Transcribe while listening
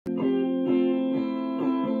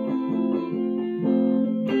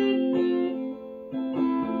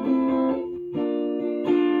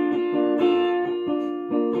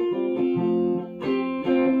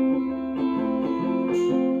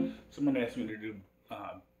do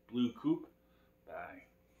Blue Coupe by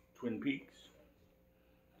Twin Peaks.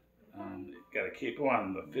 Got a capo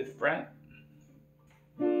on the 5th fret.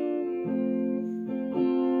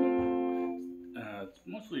 It's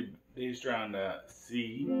mostly based around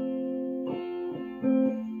C.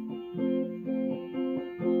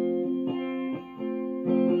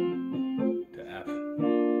 To F.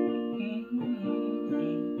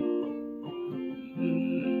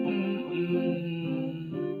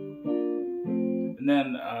 And then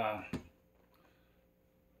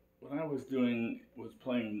what I was doing was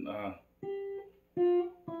playing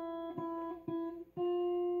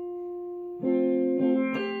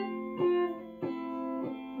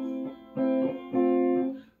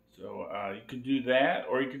you could do that,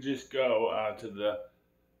 or you could just go to the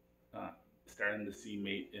starting the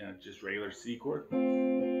C just regular C chord,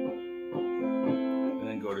 and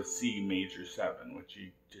then go to C major 7, which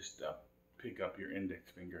you just pick up your index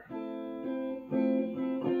finger. And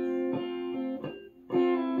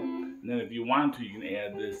then if you want to, you can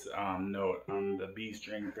add this note on the B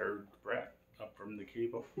string 3rd fret up from the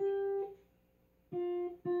capo.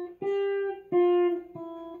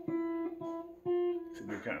 So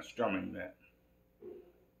we're kind of strumming that.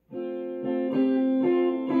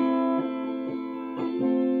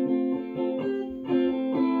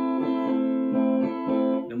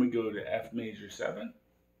 Then we go to F major 7,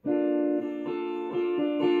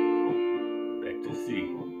 back to C.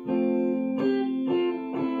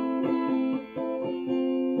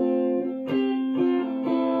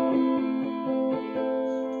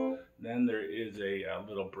 Then there is a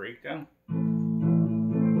little breakdown.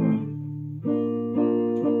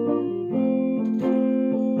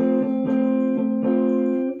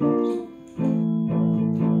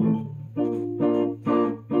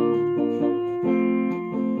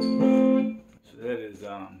 So that is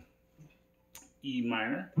E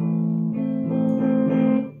minor,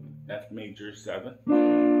 F major 7,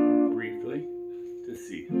 briefly, to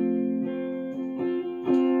C.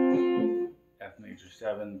 F major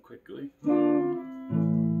 7 quickly.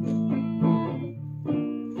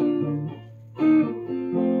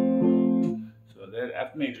 So that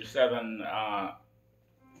F major 7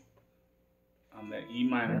 on that E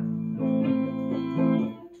minor.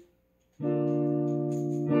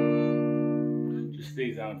 Just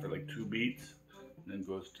stays on for like 2 beats and then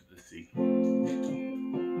goes to the C.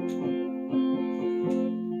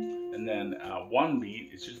 And then 1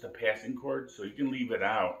 beat is just a passing chord, so you can leave it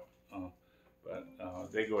out. But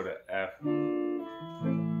they go to F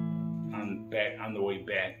on the way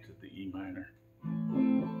back to the E minor.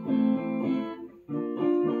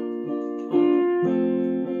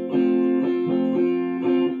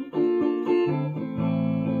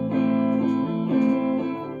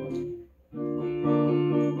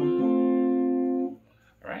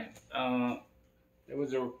 All right, that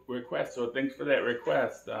was a request, so thanks for that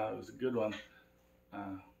request. It was a good one.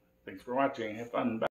 Thanks for watching. Have fun. Bye.